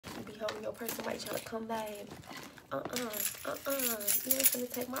home, your person might try to come back. You ain't gonna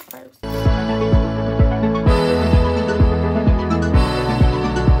take my purse.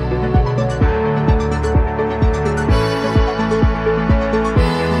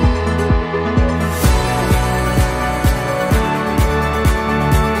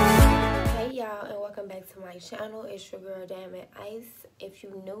 Hey y'all, and welcome back to my channel. It's your girl DiamondIcee. If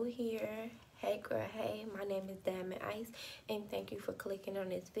you new here, hey girl, hey, my name is DiamondIcee, and thank you for clicking on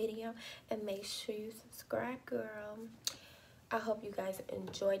this video, and make sure you subscribe, girl. I hope you guys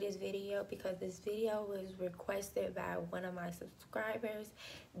enjoy this video because this video was requested by one of my subscribers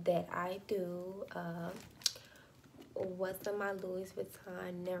that I do what's in my Louis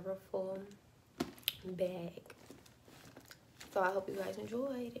Vuitton never full bag. So I hope you guys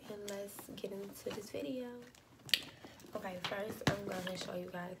enjoyed, and let's get into this video. Okay, first I'm gonna show you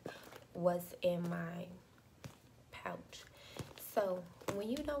guys what's in my pouch. So when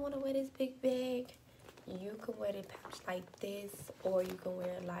you don't want to wear this big bag, you can wear the pouch like this, or you can wear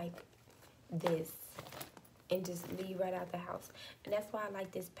it like this and just leave right out the house. And that's why I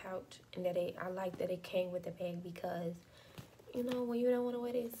like this pouch, and that I like that it came with the bag, because you know, when you don't want to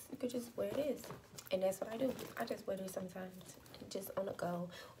wear this, you could just wear this. And that's what I do. I just wear this sometimes, just on the go,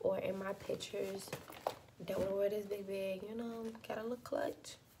 or in my pictures. Don't want to wear this big bag, you know, gotta look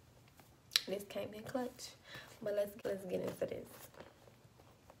clutch. This came in clutch. But let's get into this.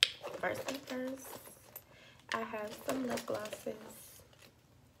 First thing first, I have some lip glosses.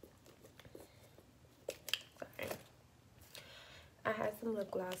 Sorry. I have some lip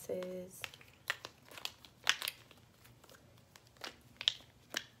glosses.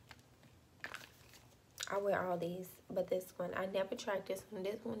 I wear all these, but this one, I never tried this one.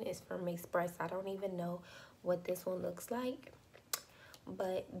 This one is from Express. I don't even know what this one looks like.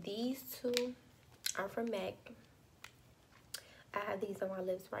 But these two are from MAC. I have these on my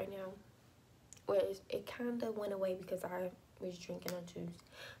lips right now. Well, it kind of went away because I was drinking a juice.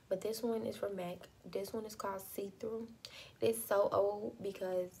 But this one is from MAC. This one is called See Through. It's so old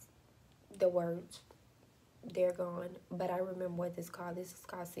because the words, they're gone. But I remember what this is called. This is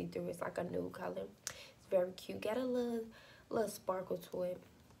called See Through. It's like a nude color. Very cute. Got a little sparkle to it.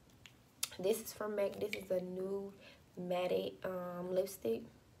 This is from MAC. This is a nude matte lipstick.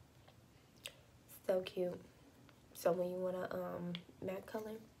 So cute. So when you want a matte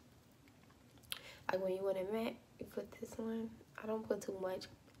color, like when you want a matte, you put this one. I don't put too much.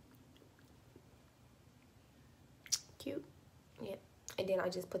 Cute. Yeah. And then I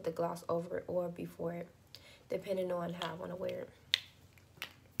just put the gloss over it or before it, depending on how I want to wear it.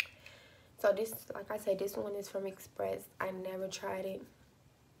 So this, like I said, this one is from Express. I never tried it.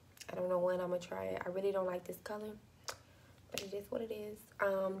 I don't know when I'm going to try it. I really don't like this color, but it is what it is.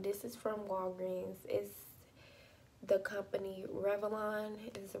 This is from Walgreens. It's the company Revlon.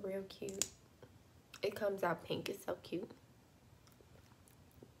 It's real cute. It comes out pink. It's so cute.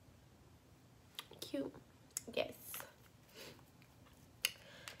 Cute. Yes.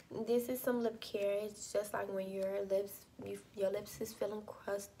 This is some lip care. It's just like when your lips is feeling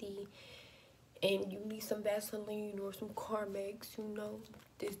crusty, and you need some Vaseline or some Carmex, you know,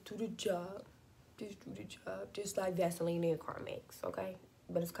 this do the job. This do the job. Just like Vaseline and Carmex, okay?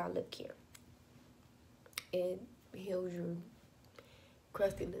 But it's called lip care. It heals your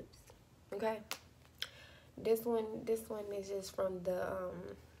crusty lips, okay? This one is just from the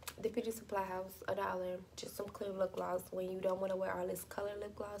Beauty Supply House, $1. Just some clear lip gloss. When you don't want to wear all this color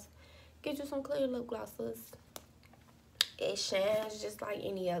lip gloss, get you some clear lip glosses. It shines just like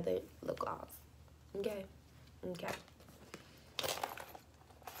any other lip gloss. Okay.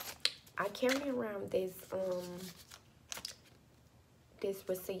 I carry around this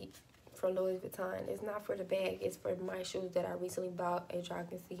receipt from Louis Vuitton. It's not for the bag. It's for my shoes that I recently bought. As y'all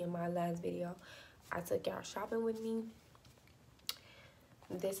can see in my last video, I took y'all shopping with me.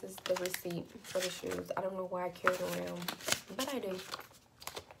 This is the receipt for the shoes. I don't know why I carry it around, but I do.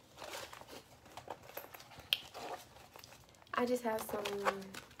 I just have some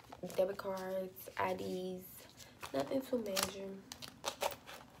debit cards, IDs, nothing too major.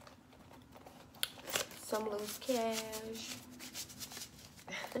 Some loose cash,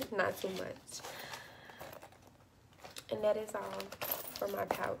 not too much. And that is all for my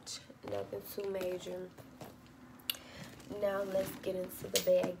pouch, nothing too major. Now let's get into the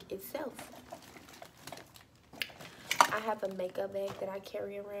bag itself. I have a makeup bag that I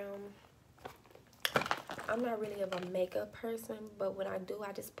carry around. I'm not really of a makeup person, but when I do,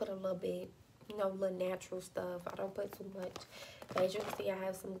 I just put a little bit, you know, little natural stuff. I don't put too much. As you can see, I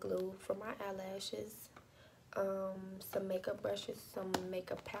have some glue for my eyelashes, some makeup brushes, some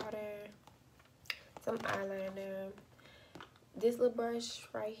makeup powder, some eyeliner, this little brush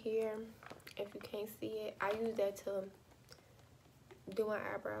right here, if you can't see it, I use that to do my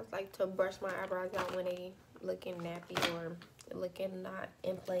eyebrows, like to brush my eyebrows out when they looking nappy or looking not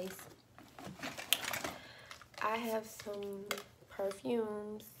in place. I have some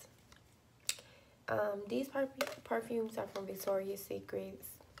perfumes. These perfumes are from Victoria's Secrets.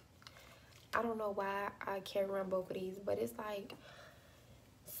 I don't know why I carry around both of these, but it's like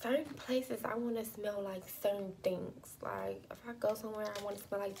certain places I want to smell like certain things. Like if I go somewhere I want to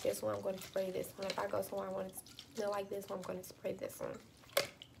smell like this one, I'm going to spray this one. If I go somewhere I want to smell like this one, I'm going to spray this one.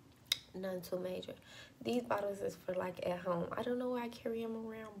 None too major. These bottles is for like at home. I don't know why I carry them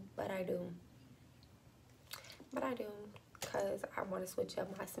around, but I do. Because I want to switch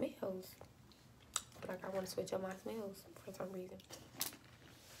up my smells. Like I want to switch up my smells for some reason.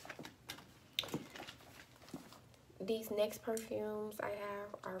 These next perfumes I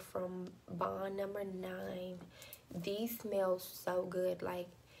have are from Bond number 9. These smell so good. Like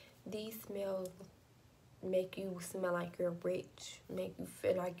these smells make you smell like you're rich, make you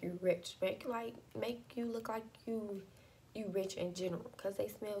feel like you're rich, make you look like you rich in general, because they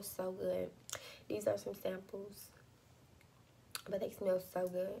smell so good. These are some samples, but they smell so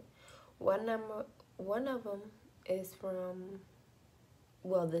good. One of them is from,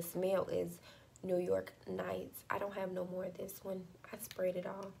 well, the smell is New York Nights. I don't have no more of this one. I sprayed it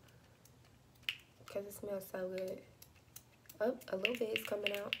all because it smells so good. Oh, a little bit is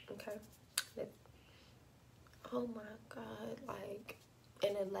coming out. Okay. Oh my God, like,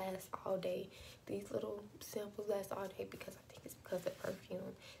 and it lasts all day. These little samples last all day because I think it's because the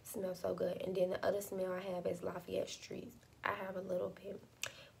perfume smells so good. And then the other smell I have is Lafayette Street. I have a little bit,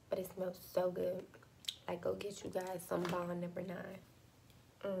 but it smells so good. Like, go get you guys some Bond number 9.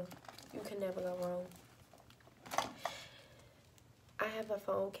 You can never go wrong. I have a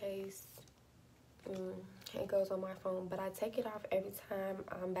phone case. It goes on my phone, but I take it off every time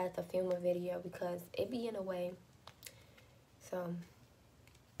I'm about to film a video because it be in a way. So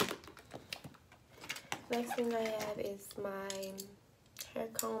next thing I have is my hair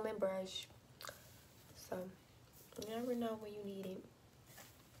comb and brush. So you never know when you need it.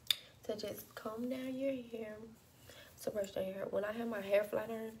 So just comb down your hair. So brush down your hair. When I have my hair flat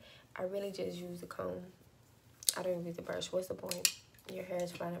iron, I really just use the comb. I don't use the brush. What's the point? Your hair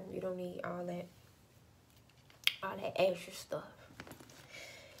is flat iron. You don't need all that extra stuff.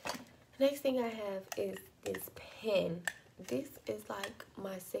 Next thing I have is this pen. This is like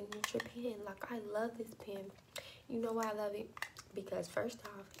my signature pen. Like, I love this pen. You know why I love it? Because first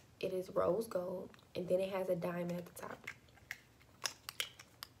off, it is rose gold, and then it has a diamond at the top.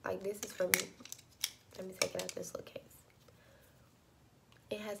 Like, this is for me. Let me take it out this little case.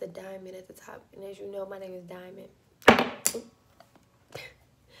 It has a diamond at the top, and as you know, my name is Diamond.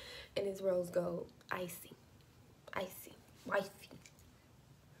 And it's rose gold. Icy, wifey.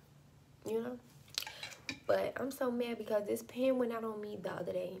 You know? But I'm so mad because this pen went out on me the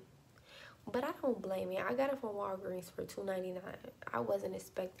other day. But I don't blame it. I got it from Walgreens for $2.99. I wasn't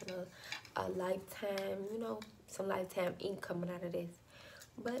expecting a lifetime, you know, some lifetime ink coming out of this.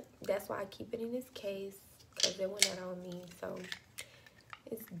 But that's why I keep it in this case, because it went out on me. So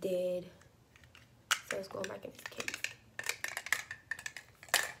it's dead. So it's going back in this case.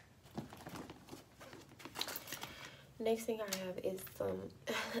 Next thing I have is some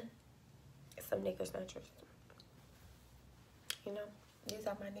nigger snatchers. You know, these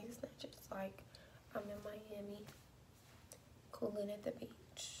are my nigger snatchers. Like, I'm in Miami, cooling at the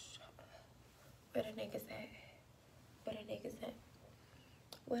beach. Where the niggas at? Where the niggas at?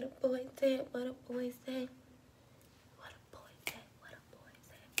 Where the boys at? Where the boys at? Where the boys at? Where the boys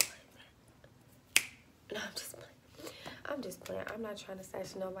at? No, I'm just playing. I'm just playing. I'm not trying to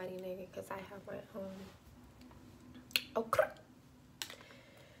snatch nobody nigga because I have my own. Okay.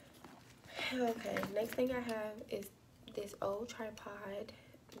 Okay, next thing I have is this old tripod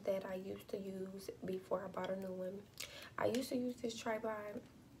that I used to use before I bought a new one. I used to use this tripod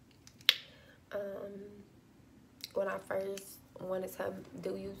when I first wanted to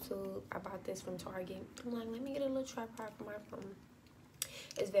do YouTube. I bought this from Target. I'm like, let me get a little tripod for my phone.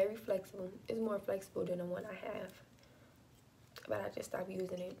 It's very flexible. It's more flexible than the one I have, but I just stopped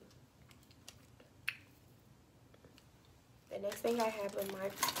using it. The next thing I have in my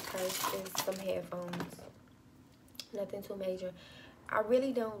purse is some headphones. Nothing too major. I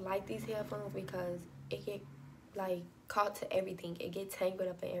really don't like these headphones because it get like caught to everything. It gets tangled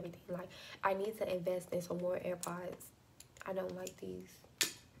up in everything. Like, I need to invest in some more AirPods. I don't like these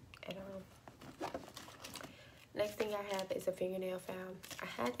at all. Next thing I have is a fingernail file. I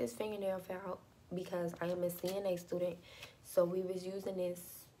had this fingernail file because I am a CNA student. So we was using this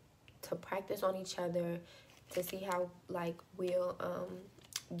to practice on each other to see how like we'll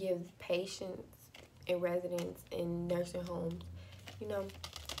give patients and residents in nursing homes, you know,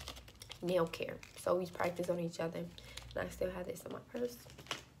 nail care. So we practice on each other. And I still have this in my purse.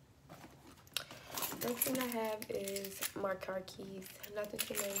 Next thing I have is my car keys. Nothing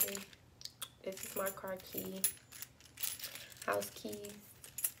too major. This is my car key, house keys,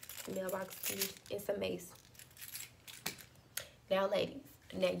 mailbox keys. It's a mace. Now, ladies,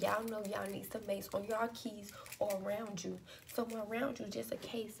 now y'all know y'all need some mace on your keys or around you. Somewhere around you, just in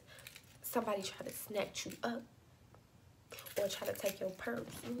case somebody try to snatch you up or try to take your purse,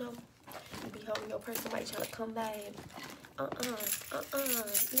 you know. You be holding your purse, somebody try to come by and you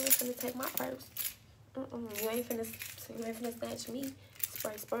ain't finna take my purse. You ain't finna snatch me.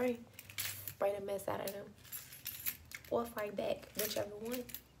 Spray the mess out of them. Or fight back, whichever one.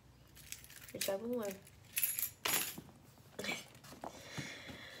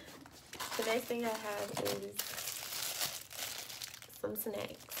 The next thing I have is some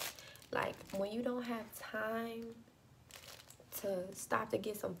snacks. Like when you don't have time to stop to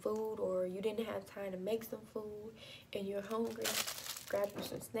get some food, or you didn't have time to make some food and you're hungry, grab you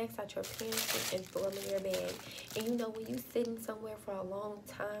some snacks out your pantry and throw them in your bag. And you know, when you sitting somewhere for a long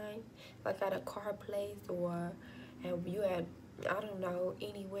time, like at a car place or you at, I don't know,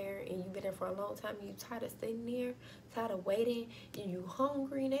 anywhere, and you've been there for a long time, and you tired of sitting there, tired of waiting, and you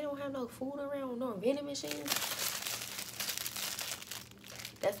hungry, and they don't have no food around, no vending machines.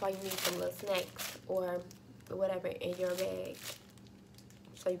 That's why you need some little snacks or whatever in your bag,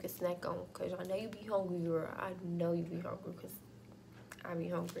 so you can snack on. Cause I know you be hungry, girl. I know you be hungry, cause I be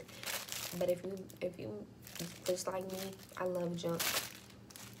hungry. But if you just like me, I love junk.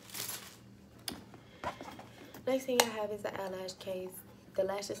 Next thing I have is the eyelash case. The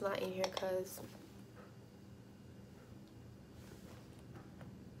lash is not in here cause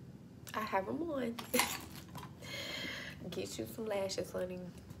I have them on. Get you some lashes, honey.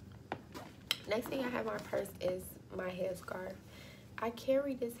 Next thing I have in my purse is my headscarf. I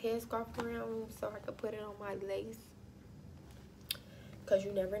carry this headscarf around so I can put it on my lace. Because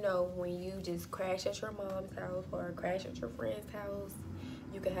you never know, when you just crash at your mom's house or crash at your friend's house,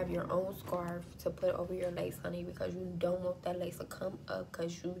 you can have your own scarf to put over your lace, honey, because you don't want that lace to come up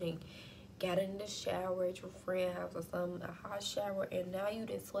because you didn't got in the shower at your friend's house or something, a hot shower, and now you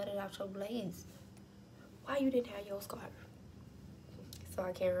didn't sweat it out your lace. Why you didn't have your scarf? So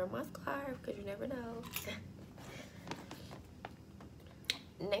I carry my scarf because you never know.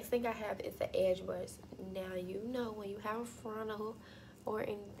 Next thing I have is the edge brush. Now, you know, when you have a frontal or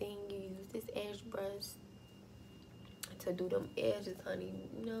anything, you use this edge brush to do them edges, honey.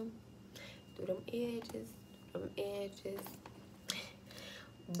 You know, do them edges.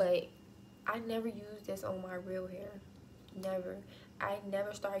 But I never used this on my real hair. Never. I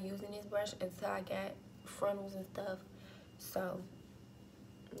never started using this brush until I got frontals and stuff. So,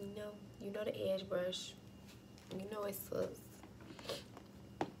 you know the edge brush. You know it sucks.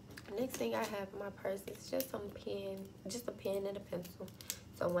 Next thing I have in my purse is just some pen, just a pen and a pencil.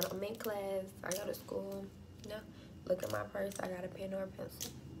 So when I'm in class, I go to school, you know, look at my purse, I got a pen or a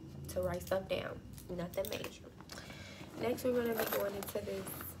pencil to write stuff down. Nothing major. Next, we're gonna be going into this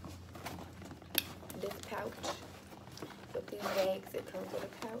pouch. With these bags, it comes with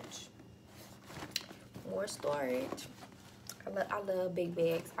a pouch. More storage. I love big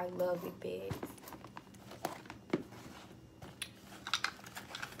bags. I love big bags.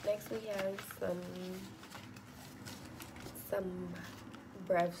 Next, we have some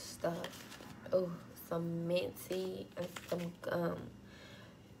breath stuff. Oh, some minty and some gum.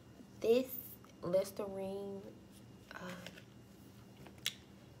 This Listerine,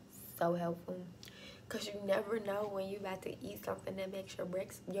 so helpful. Cause you never know when you about to eat something that makes your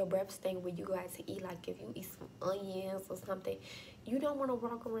breath stink when you go out to eat. Like if you eat some onions or something, you don't want to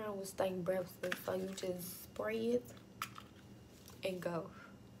walk around with stank breath. So you just spray it and go.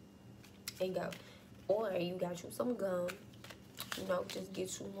 Or you got you some gum. You know, just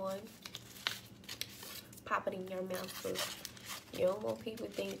get you one. Pop it in your mouth. So you don't want people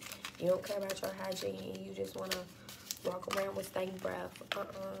to think you don't care about your hygiene. You just want to walk around with stank breath.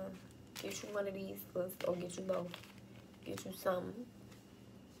 Get you one of these, or get you both. Get you some.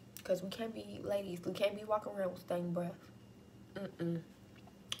 Because we can't be, ladies, we can't be walking around with stank breath.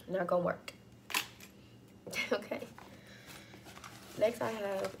 Not gonna work. Okay. Next I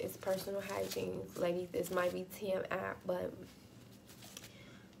have is personal hygiene. Ladies, this might be TMI, but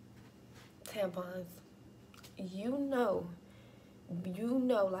tampons. You know,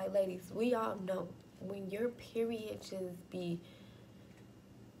 like ladies, we all know when your period just be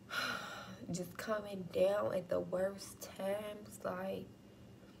just coming down at the worst times, like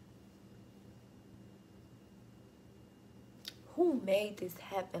who made this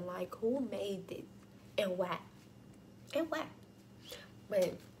happen? Like, who made this? And why? And why?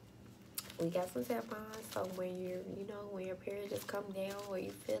 But we got some tampons, so when you're, you know, when your period just come down or you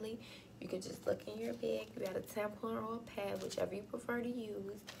feel it, you can just look in your bag. You got a tampon or a pad, whichever you prefer to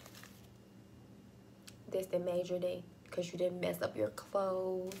use. This the major day, because you didn't mess up your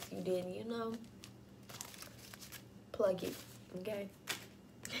clothes. You didn't, you know, plug it, okay?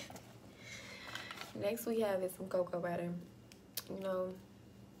 Next we have is some cocoa butter. You know,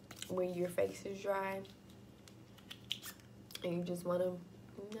 when your face is dry and you just want to,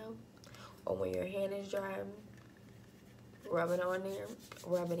 you know, or when your hand is dry, rub it on there,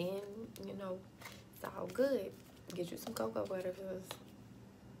 rub it in, you know, it's all good. Get you some cocoa butter because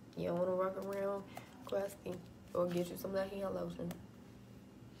you don't want to walk around crusty, or get you some of that hand lotion.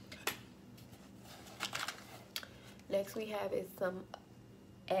 Next we have is some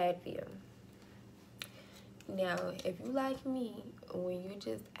Advil. Now, if you like me, when you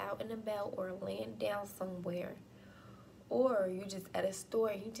just out and about or laying down somewhere, or you just at a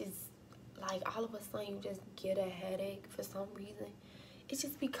store, you just, like, all of a sudden you just get a headache for some reason, it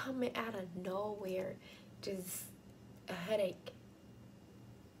just be coming out of nowhere, just a headache,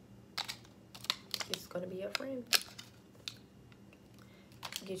 it's gonna be your friend.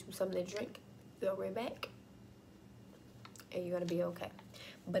 Get you something to drink, go right back, and you're gonna be okay.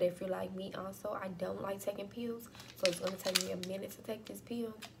 But if you're like me also, I don't like taking pills, so it's gonna take me a minute to take this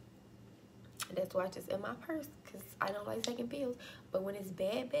pill. And that's why it's just in my purse, because I don't like taking pills. But when it's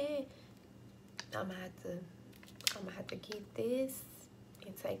bad, I'm gonna have to get this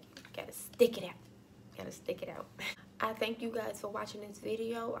and take it. Gotta stick it out. Gotta stick it out. I thank you guys for watching this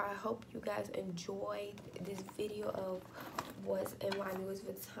video. I hope you guys enjoyed this video of what's in my Louis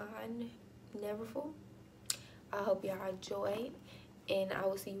Vuitton Neverfull. I hope y'all enjoyed, and I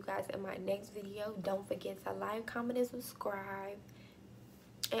will see you guys in my next video. Don't forget to like, comment, and subscribe.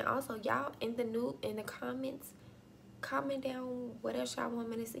 And also, y'all in the comments, comment down what else y'all want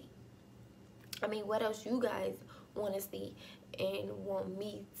me to see. I mean, what else you guys want to see and want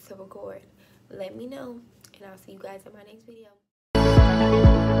me to record. Let me know, and I'll see you guys in my next video.